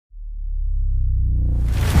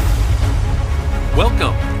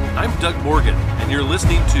Welcome. I'm Doug Morgan, and you're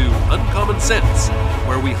listening to Uncommon Sense,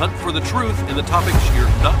 where we hunt for the truth in the topics you're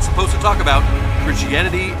not supposed to talk about: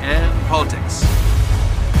 Christianity and politics.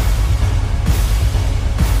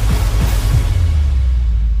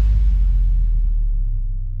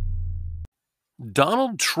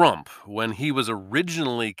 Donald Trump, when he was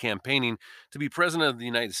originally campaigning to be president of the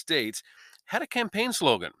United States, had a campaign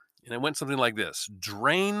slogan, and it went something like this: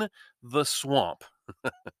 drain the swamp.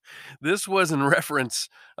 This was in reference,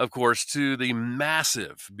 of course, to the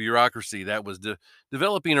massive bureaucracy that was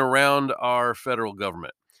developing around our federal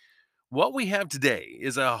government. What we have today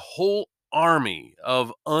is a whole army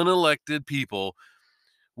of unelected people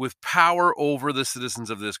with power over the citizens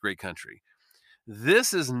of this great country.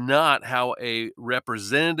 This is not how a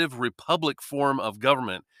representative republic form of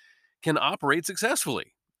government can operate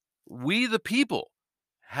successfully. We, the people,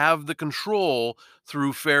 have the control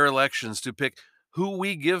through fair elections to pick who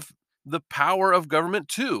we give the power of government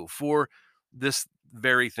to for this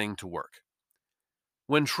very thing to work.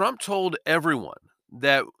 When Trump told everyone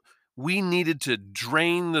that we needed to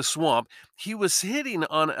drain the swamp, he was hitting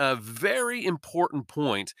on a very important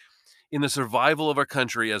point in the survival of our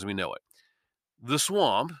country as we know it. The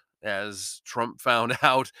swamp, as Trump found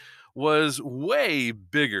out, was way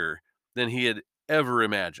bigger than he had ever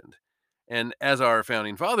imagined. And as our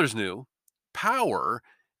founding fathers knew, power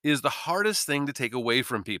is the hardest thing to take away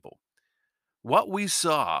from people. What we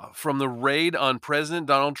saw from the raid on President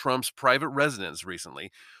Donald Trump's private residence recently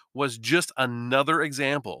was just another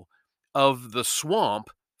example of the swamp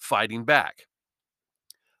fighting back.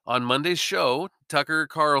 On Monday's show, Tucker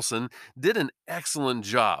Carlson did an excellent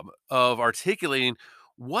job of articulating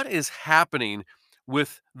what is happening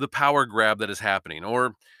with the power grab that is happening.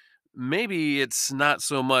 Or maybe it's not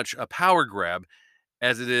so much a power grab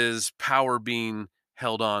as it is power being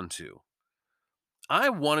held on to. I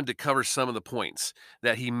wanted to cover some of the points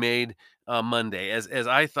that he made Monday as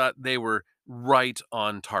I thought they were right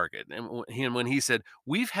on target. And when he said,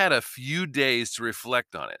 we've had a few days to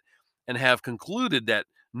reflect on it and have concluded that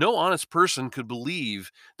no honest person could believe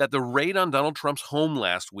that the raid on Donald Trump's home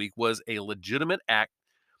last week was a legitimate act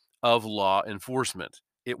of law enforcement.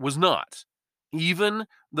 It was not. Even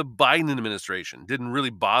the Biden administration didn't really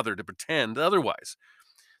bother to pretend otherwise.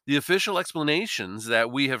 The official explanations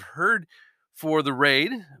that we have heard for the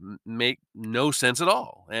raid make no sense at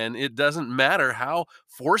all. And it doesn't matter how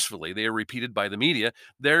forcefully they are repeated by the media,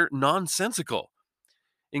 they're nonsensical.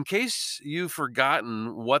 In case you've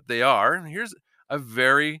forgotten what they are, here's a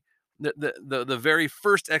very the very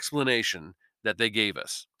first explanation that they gave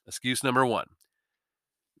us. Excuse number one,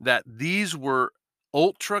 that these were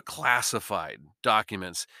ultra classified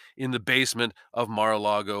documents in the basement of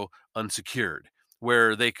Mar-a-Lago unsecured,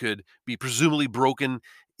 where they could be presumably broken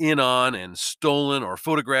in on and stolen or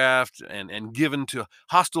photographed and given to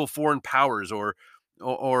hostile foreign powers or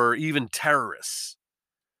even terrorists.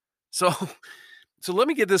 So so let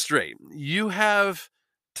me get this straight. You have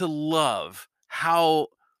to love how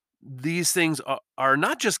these things are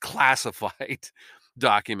not just classified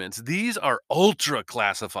documents. These are ultra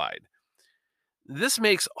classified. This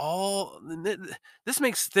makes this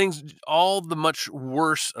makes things all the much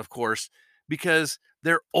worse, of course, because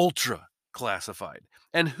they're ultra classified.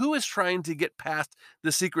 And who is trying to get past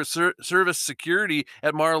the Secret Service security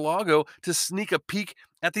at Mar-a-Lago to sneak a peek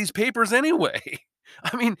at these papers anyway?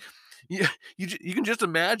 I mean, you can just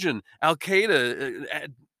imagine Al Qaeda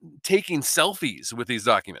taking selfies with these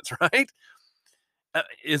documents, right?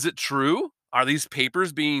 Is it true? Are these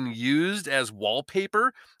papers being used as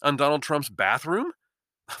wallpaper on Donald Trump's bathroom?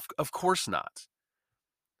 Of course not.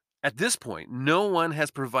 At this point, no one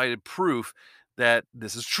has provided proof that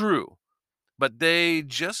this is true, but they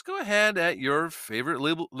just go ahead at your favorite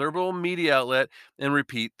liberal media outlet and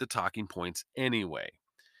repeat the talking points anyway.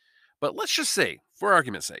 But let's just say, for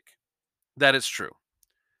argument's sake, that it's true.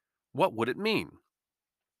 What would it mean?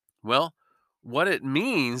 Well, what it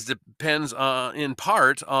means depends in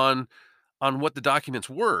part on what the documents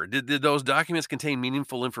were. Did those documents contain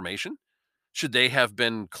meaningful information? Should they have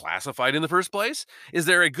been classified in the first place? Is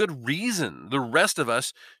there a good reason the rest of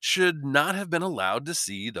us should not have been allowed to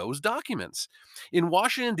see those documents? In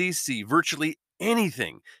Washington, D.C., virtually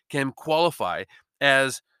anything can qualify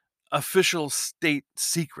as official state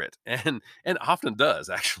secret, and often does,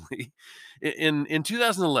 actually. In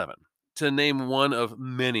 2011, to name one of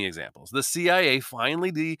many examples, the CIA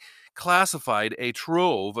finally declassified a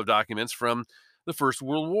trove of documents from the First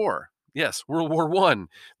World War. Yes, World War I.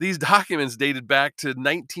 These documents dated back to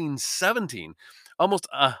 1917, almost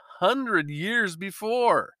 100 years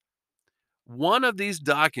before. One of these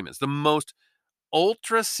documents, the most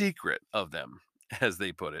ultra secret of them, as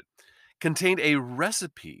they put it, contained a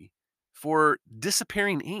recipe for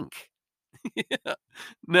disappearing ink. Yeah.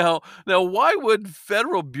 Now, why would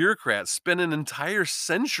federal bureaucrats spend an entire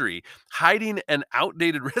century hiding an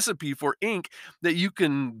outdated recipe for ink that you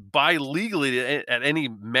can buy legally at any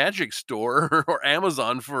magic store or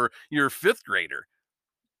Amazon for your fifth grader?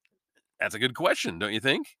 That's a good question, don't you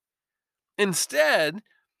think? Instead,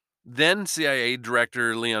 then CIA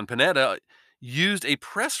Director Leon Panetta used a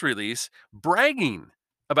press release bragging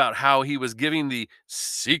about how he was giving the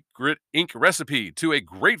secret ink recipe to a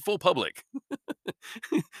grateful public.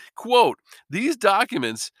 Quote, these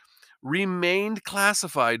documents remained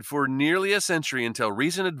classified for nearly a century until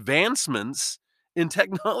recent advancements in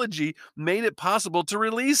technology made it possible to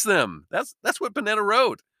release them. That's what Panetta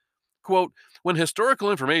wrote. Quote, when historical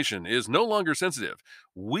information is no longer sensitive,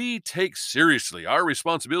 we take seriously our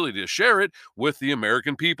responsibility to share it with the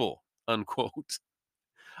American people. Unquote.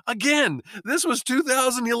 Again, this was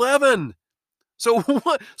 2011. So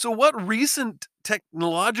what recent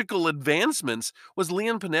technological advancements was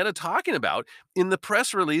Leon Panetta talking about in the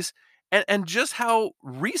press release, and just how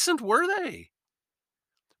recent were they?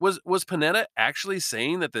 Was Panetta actually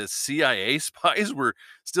saying that the CIA spies were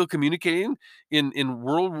still communicating in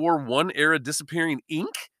World War One era disappearing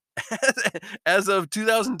ink as of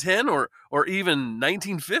 2010 or even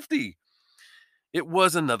 1950? It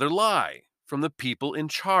was another lie from the people in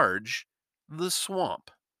charge, the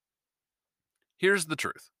swamp. Here's the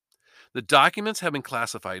truth. The documents have been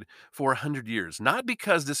classified for 100 years, not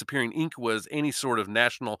because disappearing ink was any sort of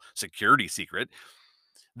national security secret.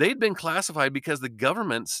 They'd been classified because the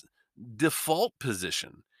government's default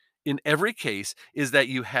position in every case is that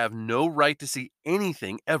you have no right to see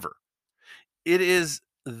anything ever. It is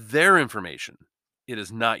their information, it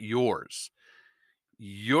is not yours.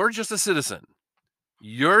 You're just a citizen,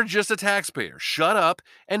 you're just a taxpayer. Shut up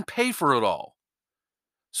and pay for it all.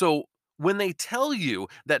 So, when they tell you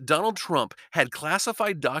that Donald Trump had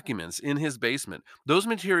classified documents in his basement, those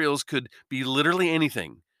materials could be literally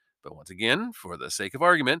anything. But once again, for the sake of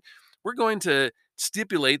argument, we're going to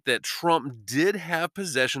stipulate that Trump did have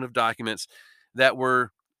possession of documents that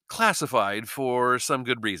were classified for some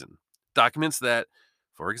good reason. Documents that,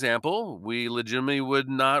 for example, we legitimately would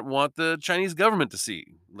not want the Chinese government to see,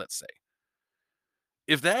 let's say.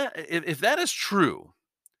 If that is true,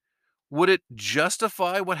 would it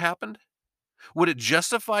justify what happened? Would it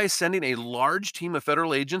justify sending a large team of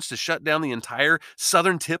federal agents to shut down the entire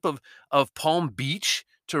southern tip of Palm Beach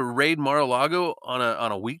to raid Mar-a-Lago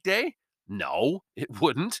on a weekday? No, it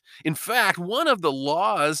wouldn't. In fact, one of the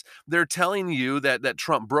laws they're telling you that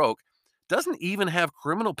Trump broke doesn't even have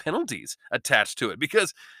criminal penalties attached to it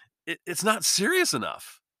because it's not serious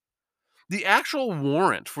enough. The actual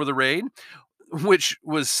warrant for the raid, which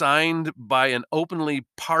was signed by an openly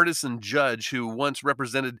partisan judge who once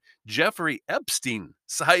represented Jeffrey Epstein's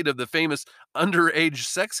side of the famous underage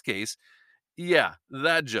sex case. Yeah,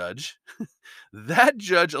 that judge. That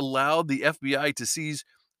judge allowed the FBI to seize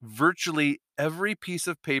virtually every piece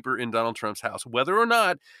of paper in Donald Trump's house, whether or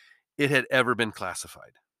not it had ever been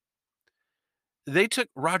classified. They took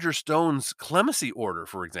Roger Stone's clemency order,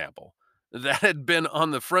 for example, that had been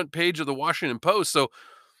on the front page of the Washington Post.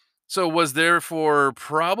 So was therefore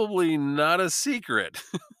probably not a secret.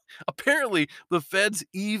 Apparently, the feds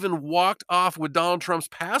even walked off with Donald Trump's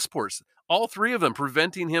passports, all three of them,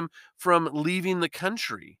 preventing him from leaving the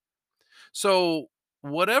country. So,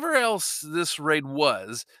 whatever else this raid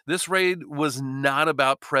was not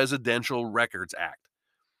about Presidential Records Act.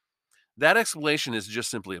 That explanation is just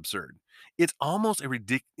simply absurd. It's almost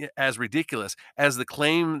as ridiculous as the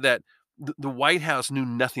claim that the White House knew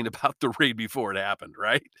nothing about the raid before it happened,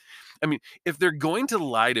 right? I mean, if they're going to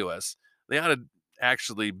lie to us, they ought to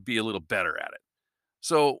actually be a little better at it.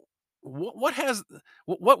 So, what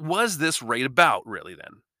was this raid about, really?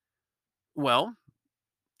 Then, well,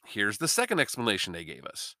 here's the second explanation they gave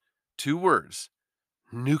us. Two words: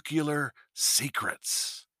 nuclear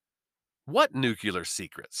secrets. What nuclear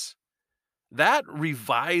secrets? That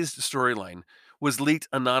revised storyline was leaked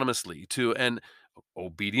anonymously to an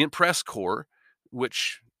obedient press corps,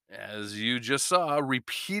 which, as you just saw,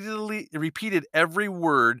 repeatedly repeated every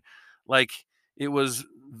word like it was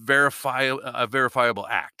a verifiable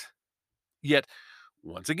act. Yet,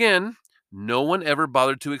 once again, no one ever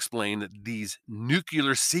bothered to explain that these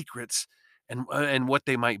nuclear secrets and what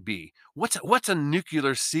they might be. What's a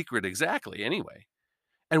nuclear secret exactly, anyway?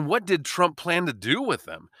 And what did Trump plan to do with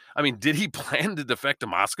them? I mean, did he plan to defect to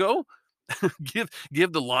Moscow? Give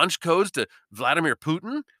the launch codes to Vladimir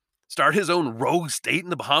Putin? Start his own rogue state in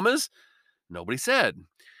the Bahamas? Nobody said.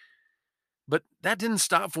 But that didn't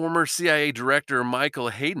stop former CIA Director Michael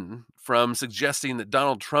Hayden from suggesting that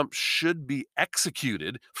Donald Trump should be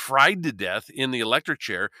executed, fried to death in the electric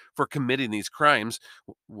chair for committing these crimes,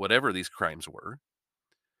 whatever these crimes were.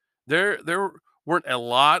 There weren't a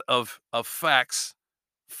lot of facts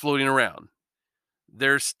floating around.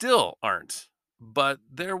 There still aren't, but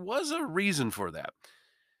there was a reason for that.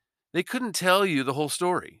 They couldn't tell you the whole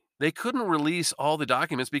story. They couldn't release all the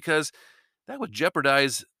documents because that would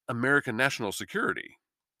jeopardize American national security.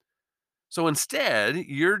 So instead,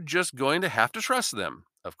 you're just going to have to trust them,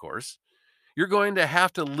 of course. You're going to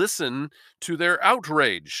have to listen to their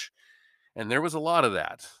outrage. And there was a lot of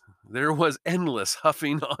that. There was endless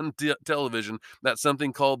huffing on television that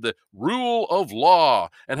something called the rule of law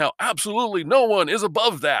and how absolutely no one is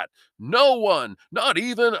above that. No one, not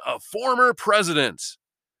even a former president.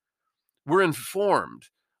 We're informed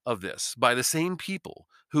of this by the same people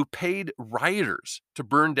who paid rioters to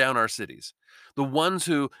burn down our cities, the ones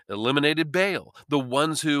who eliminated bail, the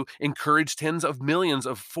ones who encouraged tens of millions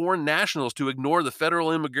of foreign nationals to ignore the federal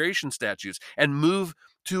immigration statutes and move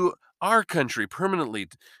to our country permanently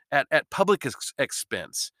at public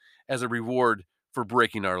expense as a reward for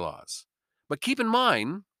breaking our laws. But keep in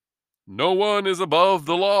mind, no one is above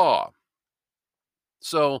the law.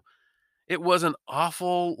 So it was an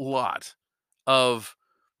awful lot of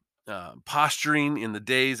posturing in the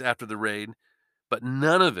days after the raid, but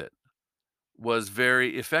none of it was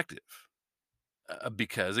very effective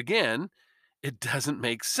because, again, it doesn't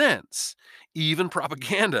make sense. Even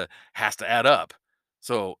propaganda has to add up.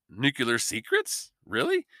 So, nuclear secrets?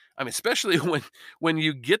 Really? I mean, especially when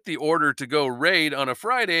you get the order to go raid on a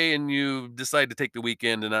Friday and you decide to take the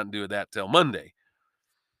weekend and not do that till Monday.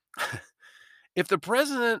 If the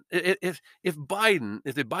president, if the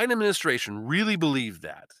Biden administration really believed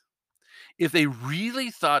that, if they really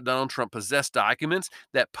thought Donald Trump possessed documents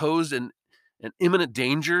that posed an imminent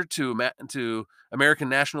danger to American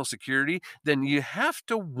national security, then you have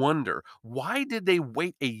to wonder, why did they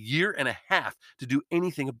wait a year and a half to do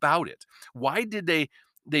anything about it? Why did they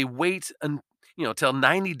wait till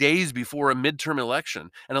 90 days before a midterm election,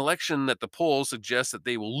 an election that the polls suggest that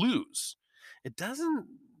they will lose? It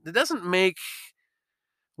doesn't make,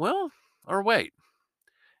 well, or wait.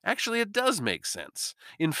 Actually, it does make sense.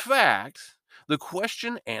 In fact, the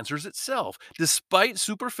question answers itself. Despite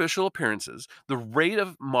superficial appearances, the raid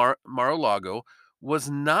of Mar-a-Lago was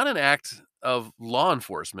not an act of law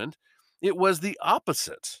enforcement. It was the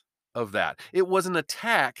opposite of that. It was an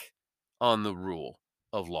attack on the rule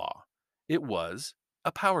of law. It was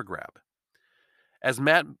a power grab. As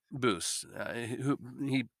Matt Boos, who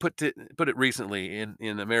he put it recently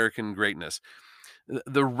in American Greatness,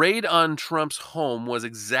 the raid on Trump's home was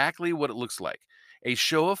exactly what it looks like, a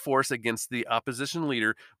show of force against the opposition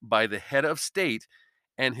leader by the head of state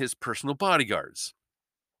and his personal bodyguards.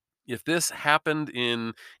 If this happened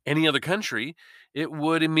in any other country, it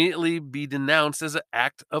would immediately be denounced as an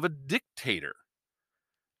act of a dictator.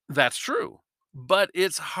 That's true. But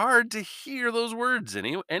it's hard to hear those words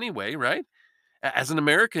anyway, right? As an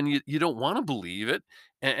American, you don't want to believe it.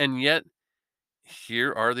 And yet,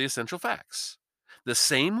 here are the essential facts. The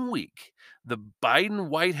same week, the Biden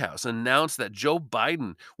White House announced that Joe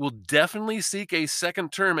Biden will definitely seek a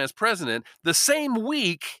second term as president. The same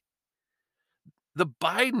week, the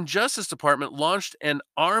Biden Justice Department launched an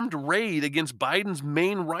armed raid against Biden's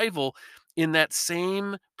main rival in that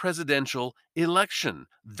same presidential election.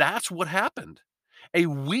 That's what happened. A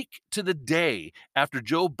week to the day after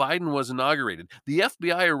Joe Biden was inaugurated, the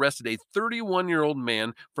FBI arrested a 31-year-old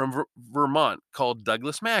man from Vermont called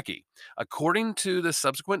Douglas Mackey. According to the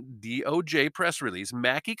subsequent DOJ press release,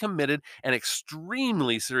 Mackey committed an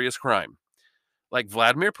extremely serious crime. Like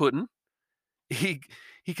Vladimir Putin, he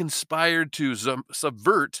he conspired to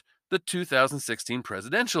subvert the 2016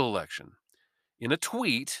 presidential election. In a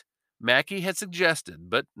tweet, Mackey had suggested,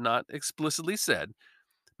 but not explicitly said,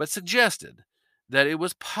 but suggested that it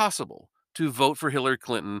was possible to vote for Hillary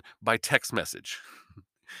Clinton by text message.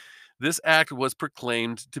 This act was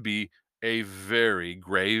proclaimed to be a very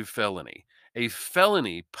grave felony, a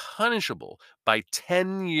felony punishable by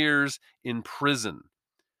 10 years in prison.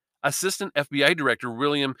 Assistant FBI Director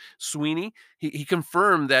William Sweeney, he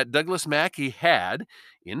confirmed that Douglas Mackey had,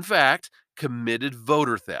 in fact, committed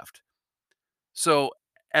voter theft. So,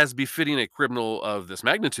 as befitting a criminal of this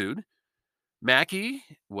magnitude, Mackey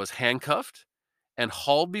was handcuffed and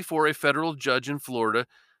hauled before a federal judge in Florida.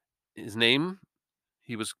 His name,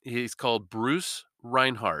 he's called Bruce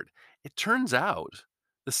Reinhardt. It turns out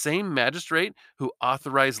the same magistrate who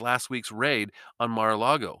authorized last week's raid on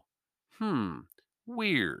Mar-a-Lago.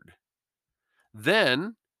 Weird.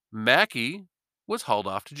 Then Mackey was hauled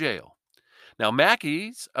off to jail. Now,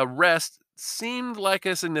 Mackey's arrest seemed like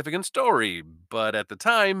a significant story, but at the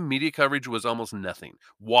time, media coverage was almost nothing.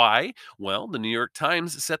 Why? Well, the New York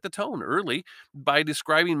Times set the tone early by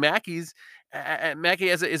describing Mackey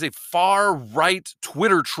as a far right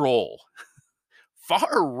Twitter troll.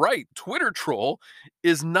 Far right Twitter troll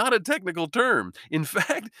is not a technical term. In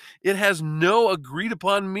fact, it has no agreed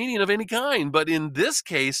upon meaning of any kind. But in this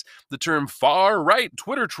case, the term far right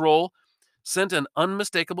Twitter troll sent an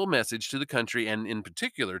unmistakable message to the country and, in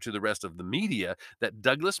particular, to the rest of the media that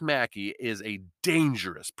Douglas Mackey is a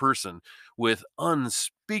dangerous person with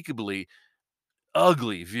unspeakably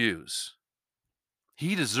ugly views.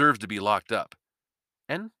 He deserves to be locked up.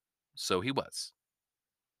 And so he was.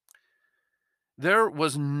 There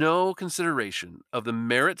was no consideration of the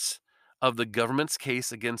merits of the government's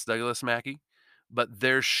case against Douglas Mackey, but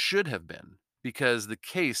there should have been because the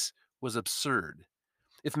case was absurd.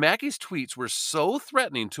 If Mackey's tweets were so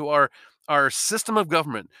threatening to our system of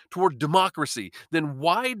government, toward democracy, then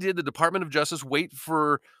why did the Department of Justice wait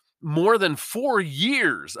for more than 4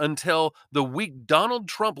 years until the week Donald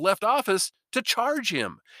Trump left office to charge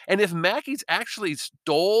him? And if Mackey's actually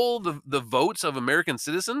stole the votes of American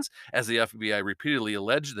citizens, as the FBI repeatedly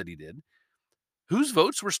alleged that he did, whose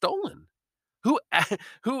votes were stolen? Who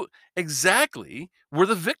who exactly were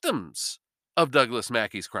the victims of Douglas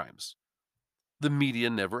Mackey's crimes? The media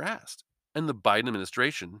never asked, and the Biden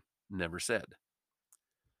administration never said.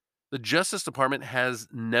 The Justice Department has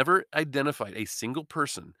never identified a single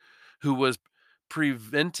person who was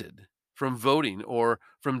prevented from voting or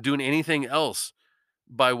from doing anything else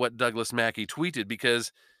by what Douglas Mackey tweeted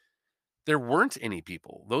because there weren't any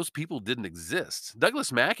people. Those people didn't exist.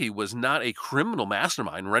 Douglas Mackey was not a criminal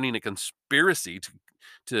mastermind running a conspiracy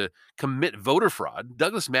to commit voter fraud.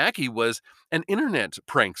 Douglas Mackey was an internet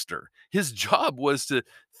prankster. His job was to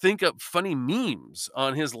think up funny memes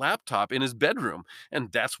on his laptop in his bedroom,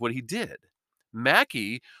 and that's what he did.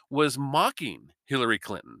 Mackey was mocking Hillary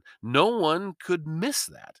Clinton. No one could miss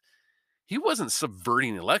that. He wasn't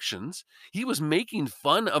subverting elections. He was making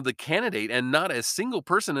fun of the candidate, and not a single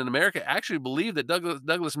person in America actually believed that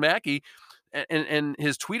Douglas Mackey and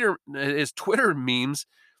his Twitter memes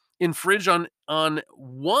infringe on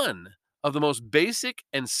one of the most basic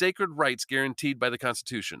and sacred rights guaranteed by the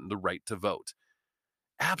Constitution, the right to vote.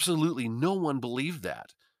 Absolutely no one believed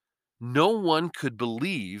that. No one could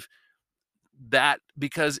believe that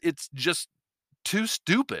because it's just too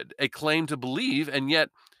stupid a claim to believe, and yet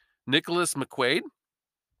Nicholas McQuaid,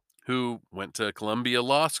 who went to Columbia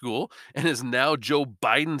Law School and is now Joe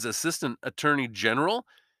Biden's assistant attorney general,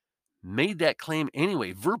 made that claim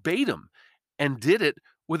anyway, verbatim, and did it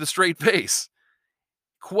with a straight face.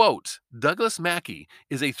 Quote, Douglas Mackey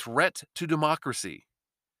is a threat to democracy.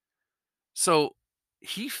 So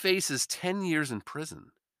he faces 10 years in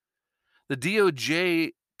prison. The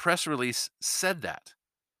DOJ press release said that.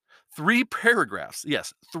 3 paragraphs,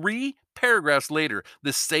 yes, 3 paragraphs later,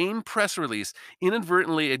 the same press release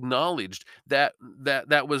inadvertently acknowledged that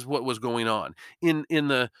was what was going on. In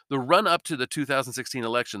the run up to the 2016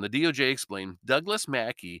 election, the DOJ explained Douglas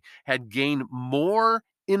Mackey had gained more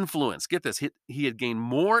influence. Get this, he had gained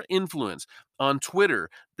more influence on Twitter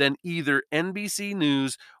than either NBC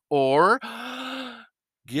News or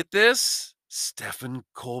get this, Stephen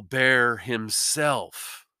Colbert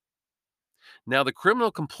himself. Now, the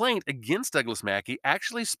criminal complaint against Douglas Mackey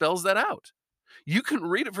actually spells that out. You can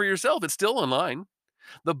read it for yourself. It's still online.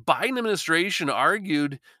 The Biden administration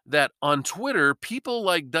argued that on Twitter, people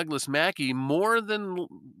like Douglas Mackey more than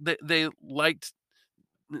they liked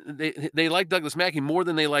they liked Douglas Mackey more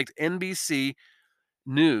than they liked NBC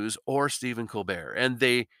News or Stephen Colbert, and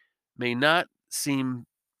they may not seem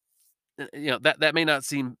that may not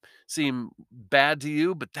seem bad to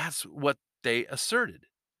you, but that's what they asserted.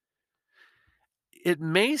 It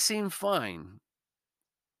may seem fine,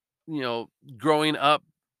 growing up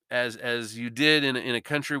as you did in a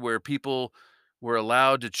country where people were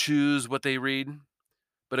allowed to choose what they read.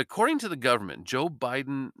 But according to the government, Joe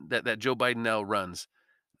Biden that Joe Biden now runs,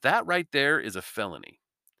 that right there is a felony.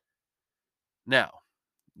 Now,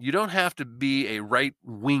 you don't have to be a right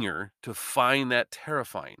winger to find that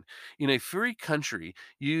terrifying. In a free country,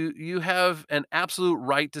 you have an absolute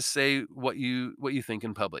right to say what you think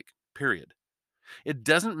in public. Period. It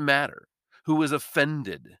doesn't matter who is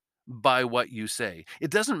offended by what you say.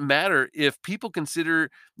 It doesn't matter if people consider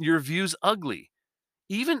your views ugly.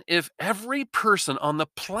 Even if every person on the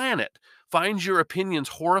planet finds your opinions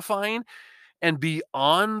horrifying and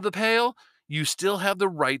beyond the pale, you still have the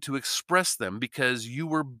right to express them because you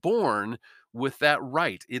were born with that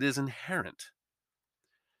right. It is inherent.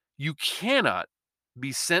 You cannot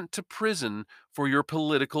be sent to prison for your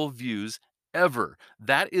political views ever.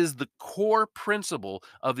 That is the core principle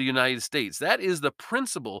of the United States. That is the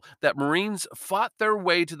principle that Marines fought their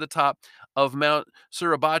way to the top of Mount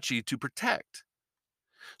Suribachi to protect.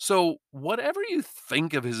 So, whatever you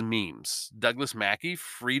think of his memes, Douglas Mackey,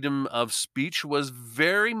 freedom of speech was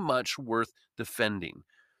very much worth defending.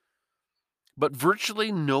 But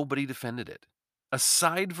virtually nobody defended it.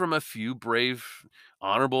 Aside from a few brave,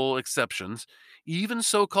 honorable exceptions, even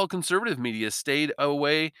so called conservative media stayed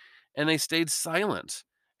away and they stayed silent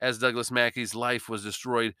as Douglas Mackey's life was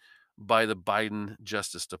destroyed by the Biden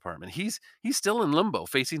Justice Department. He's still in limbo,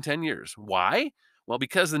 facing 10 years. Why? Well,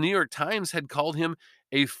 because the New York Times had called him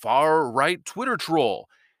a far right Twitter troll,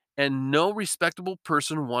 and no respectable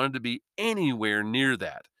person wanted to be anywhere near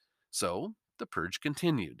that. So the purge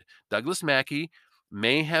continued. Douglas Mackey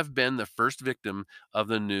may have been the first victim of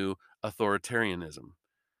the new authoritarianism,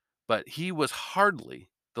 but he was hardly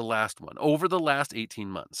the last one. Over the last 18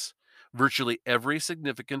 months, virtually every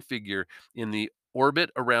significant figure in the orbit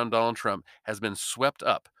around Donald Trump has been swept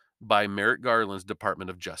up by Merrick Garland's Department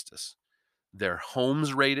of Justice. Their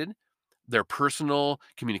homes raided, their personal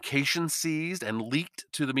communication seized and leaked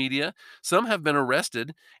to the media. Some have been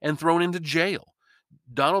arrested and thrown into jail.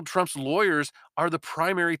 Donald Trump's lawyers are the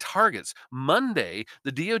primary targets. Monday,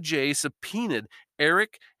 the DOJ subpoenaed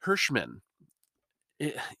Eric Hirschman.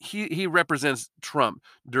 He represents Trump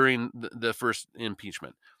during the first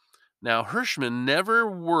impeachment. Now, Hirschman never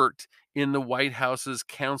worked in the White House's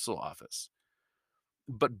counsel office,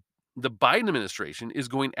 but the Biden administration is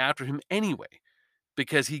going after him anyway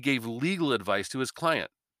because he gave legal advice to his client,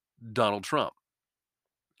 Donald Trump.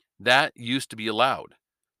 That used to be allowed.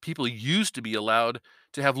 People used to be allowed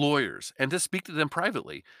to have lawyers and to speak to them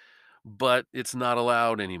privately, but it's not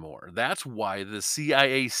allowed anymore. That's why the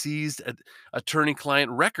CIA seized attorney client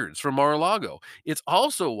records from Mar-a-Lago. It's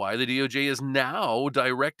also why the DOJ is now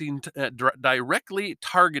directly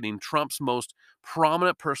targeting Trump's most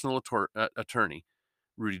prominent personal attorney,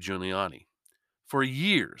 Rudy Giuliani. For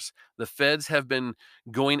years, the feds have been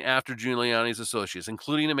going after Giuliani's associates,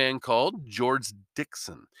 including a man called George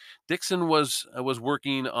Dixon. Dixon was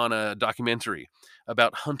working on a documentary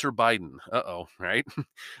about Hunter Biden. Right?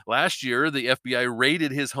 Last year, the FBI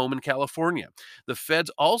raided his home in California. The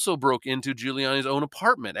feds also broke into Giuliani's own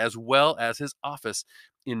apartment as well as his office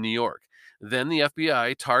in New York. Then the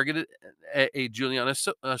FBI targeted a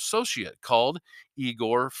Giuliani associate called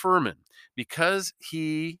Igor Furman because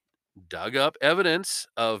he dug up evidence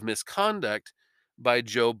of misconduct by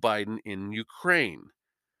Joe Biden in Ukraine.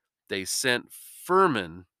 They sent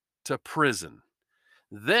Furman to prison.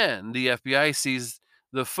 Then the FBI seized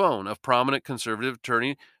the phone of prominent conservative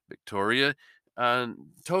attorney Victoria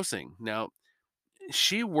Tossing. Now,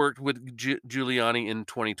 she worked with Giuliani in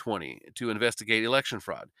 2020 to investigate election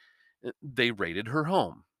fraud. They raided her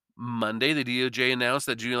home. Monday, the DOJ announced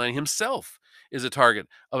that Giuliani himself is a target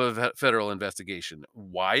of a federal investigation.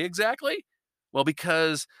 Why exactly? Well,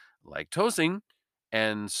 because, like Tossing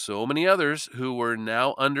and so many others who were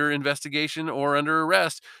now under investigation or under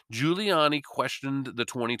arrest, Giuliani questioned the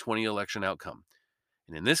 2020 election outcome.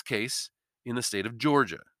 And in this case, in the state of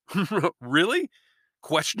Georgia. Really?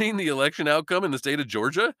 Questioning the election outcome in the state of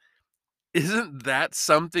Georgia? Isn't that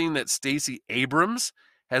something that Stacey Abrams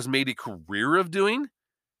has made a career of doing?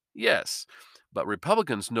 Yes, but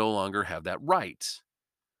Republicans no longer have that right.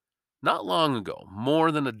 Not long ago,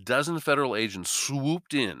 more than a dozen federal agents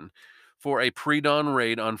swooped in for a pre-dawn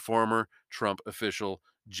raid on former Trump official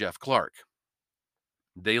Jeff Clark.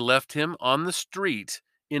 They left him on the street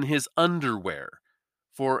in his underwear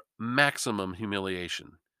for maximum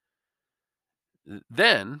humiliation.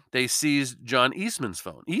 Then they seized John Eastman's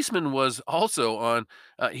phone. Eastman was also on,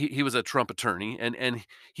 he was a Trump attorney, and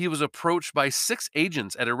he was approached by 6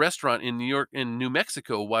 agents at a restaurant in New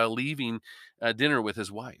Mexico while leaving dinner with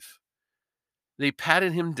his wife. They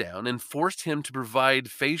patted him down and forced him to provide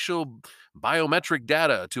facial biometric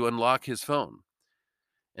data to unlock his phone.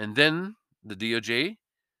 And then the DOJ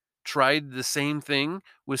tried the same thing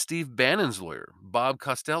with Steve Bannon's lawyer, Bob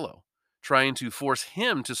Costello, trying to force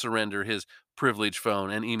him to surrender his privileged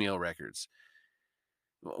phone and email records.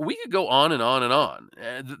 We could go on and on and on.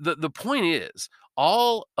 The point is,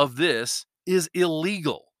 all of this is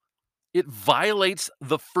illegal. It violates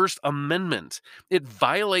the First Amendment. It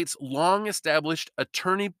violates long established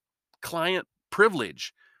attorney client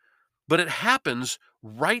privilege. But it happens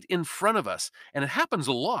right in front of us, and it happens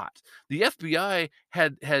a lot. The FBI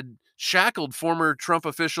had shackled former Trump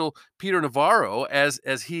official Peter Navarro as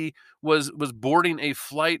he was boarding a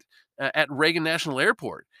flight at Reagan National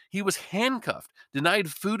Airport. He was handcuffed, denied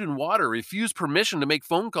food and water, refused permission to make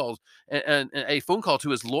phone calls and a phone call to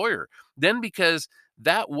his lawyer. Then, because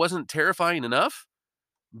that wasn't terrifying enough,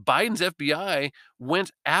 Biden's FBI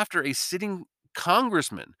went after a sitting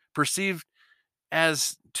congressman perceived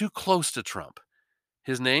as too close to Trump.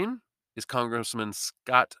 His name is Congressman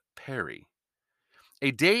Scott Perry.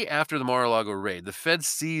 A day after the Mar-a-Lago raid, the Fed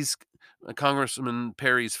seized Congressman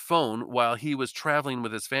Perry's phone while he was traveling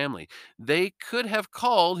with his family. They could have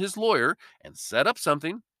called his lawyer and set up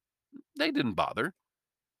something. They didn't bother.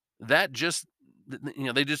 That just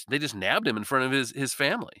they just nabbed him in front of his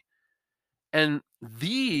family. And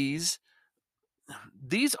these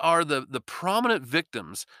are the prominent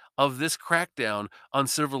victims of this crackdown on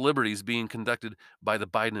civil liberties being conducted by the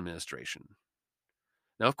Biden administration.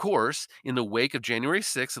 Now, of course, in the wake of January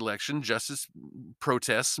 6th election justice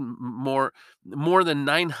protests, more than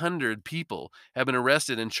 900 people have been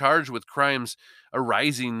arrested and charged with crimes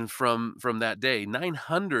arising from that day.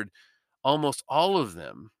 900, almost all of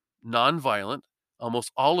them nonviolent,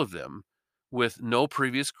 almost all of them with no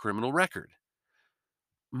previous criminal record.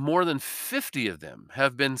 More than 50 of them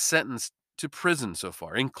have been sentenced to prison so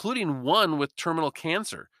far, including one with terminal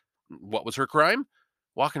cancer. What was her crime?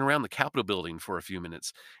 Walking around the Capitol building for a few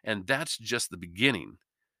minutes. And that's just the beginning.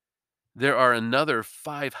 There are another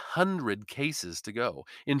 500 cases to go.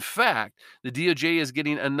 In fact, the DOJ is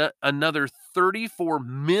getting another $34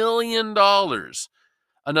 million,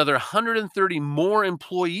 another 130 more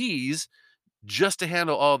employees just to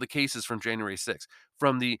handle all the cases from January 6th,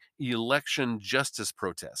 from the election justice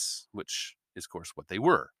protests, which is, of course, what they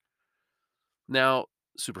were. Now,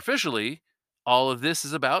 superficially, all of this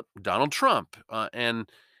is about Donald Trump, and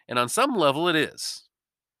on some level, it is.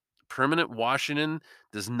 Permanent Washington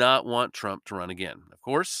does not want Trump to run again. Of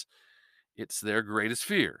course, it's their greatest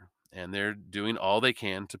fear, and they're doing all they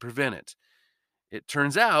can to prevent it. It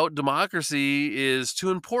turns out democracy is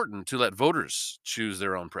too important to let voters choose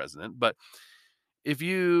their own president. But if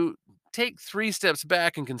you take 3 steps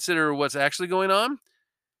back and consider what's actually going on,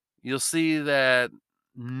 you'll see that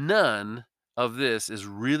none of this is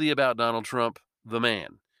really about Donald Trump, the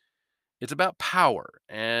man. It's about power,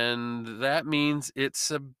 and that means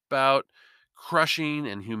it's about crushing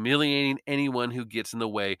and humiliating anyone who gets in the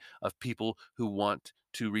way of people who want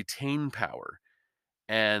to retain power,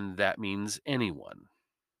 and that means anyone.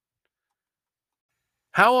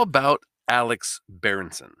 How about Alex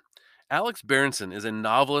Berenson? Alex Berenson is a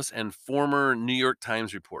novelist and former New York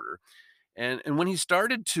Times reporter. And when he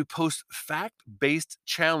started to post fact based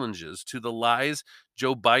challenges to the lies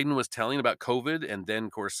Joe Biden was telling about COVID and then,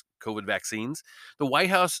 of course, COVID vaccines, the White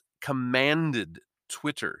House commanded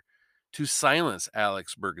Twitter to silence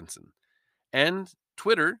Alex Bergenson. And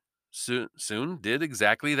Twitter soon did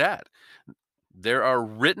exactly that. There are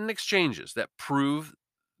written exchanges that prove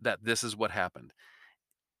that this is what happened.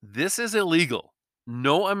 This is illegal.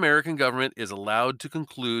 No American government is allowed to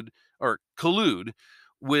conclude or collude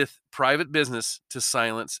with private business to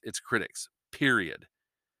silence its critics. Period.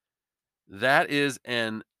 That is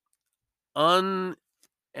an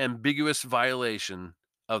unambiguous violation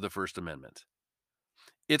of the First Amendment.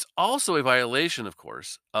 It's also a violation, of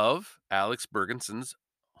course, of Alex Bergenson's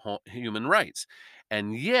human rights.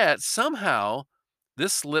 And yet, somehow,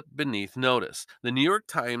 this slipped beneath notice. The New York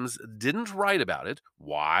Times didn't write about it.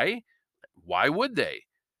 Why? Why would they?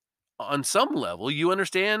 On some level, you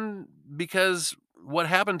understand, because what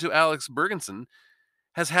happened to Alex Bergenson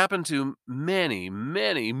has happened to many,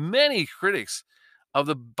 many, many critics of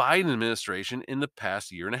the Biden administration in the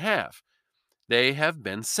past year and a half. They have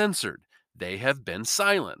been censored. They have been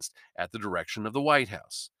silenced at the direction of the White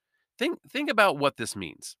House. Think about what this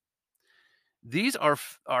means. These are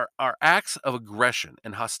acts of aggression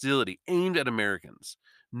and hostility aimed at Americans.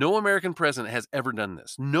 No American president has ever done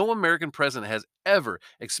this. No American president has ever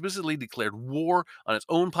explicitly declared war on its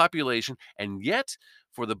own population. And yet,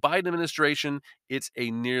 for the Biden administration, it's a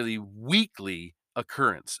nearly weekly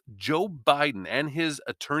occurrence. Joe Biden and his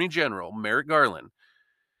Attorney General, Merrick Garland,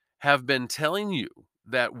 have been telling you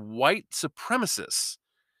that white supremacists,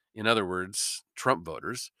 in other words, Trump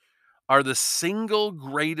voters, are the single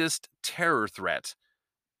greatest terror threat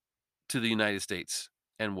to the United States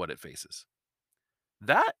and what it faces.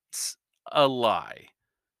 That's a lie.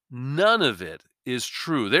 None of it is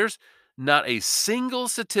true. There's not a single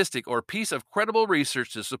statistic or piece of credible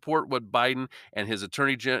research to support what Biden and his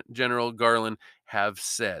Attorney General Garland have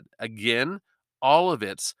said. Again, all of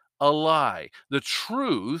it's a lie. The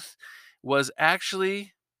truth was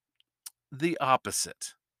actually the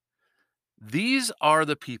opposite. These are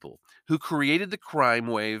the people who created the crime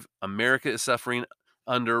wave America is suffering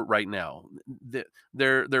under right now.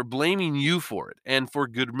 They're blaming you for it, and for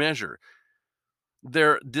good measure.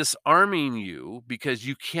 They're disarming you because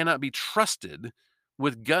you cannot be trusted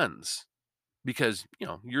with guns. because,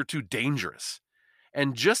 you're too dangerous.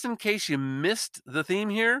 And just in case you missed the theme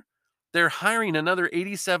here, they're hiring another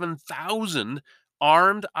 87,000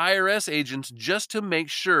 armed IRS agents just to make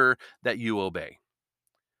sure that you obey.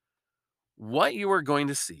 What you are going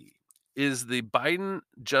to see is the Biden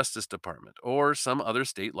Justice Department or some other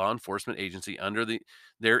state law enforcement agency under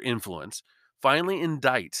their influence finally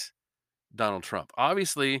indict Donald Trump.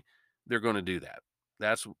 Obviously, they're going to do that.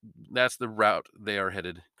 That's the route they are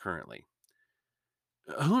headed currently.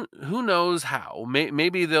 Who knows how?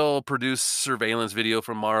 Maybe they'll produce surveillance video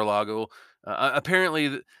from Mar-a-Lago.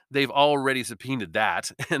 Apparently, they've already subpoenaed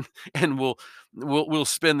that, and we'll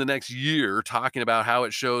spend the next year talking about how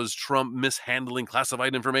it shows Trump mishandling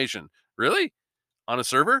classified information. Really? On a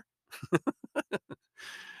server?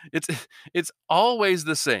 It's it's always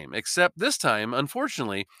the same, except this time,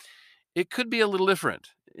 unfortunately, it could be a little different.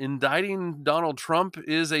 Indicting Donald Trump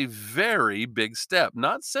is a very big step,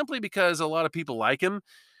 not simply because a lot of people like him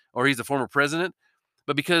or he's a former president,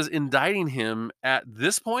 but because indicting him at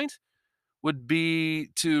this point would be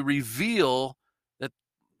to reveal that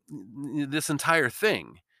this entire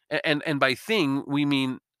thing, and by thing we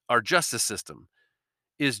mean our justice system,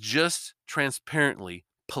 is just transparently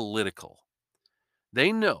political.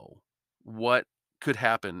 They know what could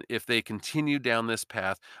happen if they continue down this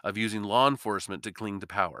path of using law enforcement to cling to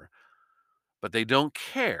power. But they don't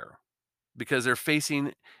care because they're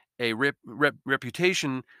facing a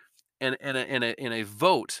reputation and a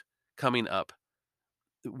vote coming up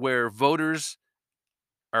where voters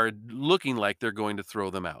are looking like they're going to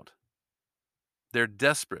throw them out. They're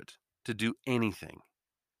desperate to do anything,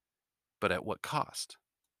 but at what cost?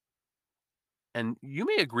 And you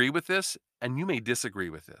may agree with this and you may disagree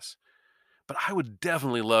with this, but I would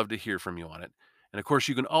definitely love to hear from you on it. And of course,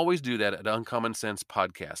 you can always do that at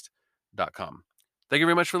uncommonsensepodcast.com. Thank you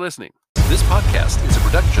very much for listening. This podcast is a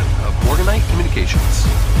production of Morganite Communications.